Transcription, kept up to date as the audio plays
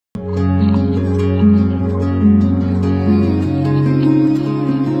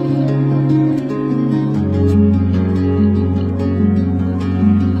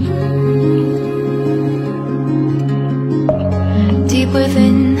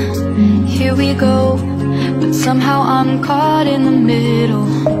here we go, but somehow I'm caught in the middle.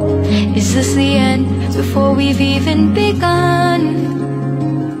 Is this the end before we've even begun?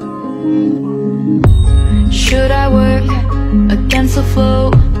 Should I work against the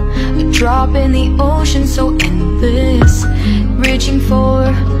flow, a drop in the ocean so endless, reaching for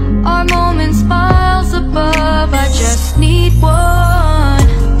our moments miles above? I just need one,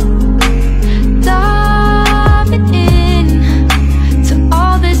 diving in to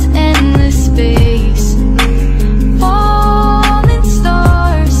all this endless space, falling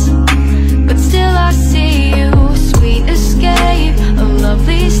stars, but still I see you. Sweet escape, a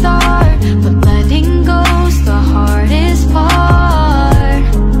lovely start, but letting go's the hardest part.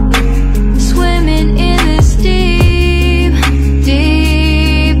 Swimming in this deep,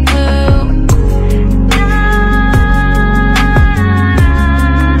 deep blue.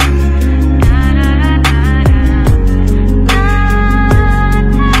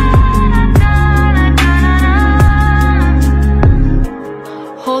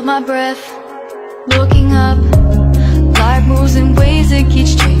 Hold my breath, looking up. Life moves in ways that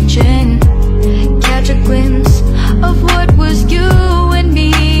keeps changing. Catch a glimpse of what was you and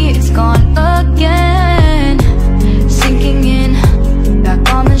me. It's gone again. Sinking in,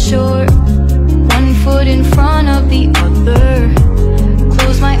 back on the shore, one foot in front of the other.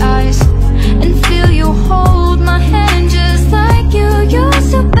 Close my eyes and feel you hold my hand just like you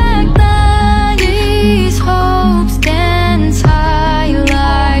used to back then. These hopes dance high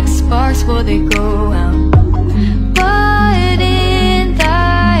like sparks before they go out. But in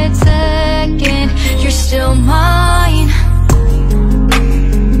that second, you're still mine.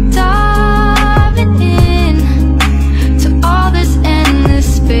 Diving in to all this endless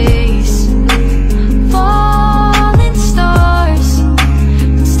space, falling stars,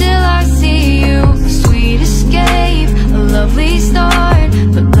 but still I see you. A sweet escape, a lovely start,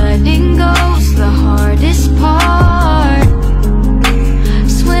 but letting go's the hardest part.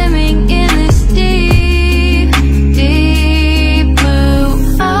 Swimming in this deep, deep blue.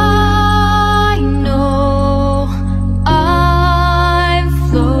 I know I'm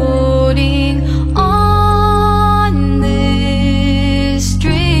floating on this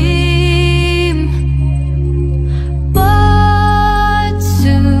dream, but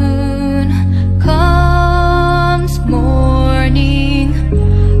soon comes morning.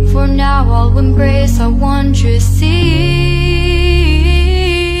 For now I'll embrace our wondrous sea.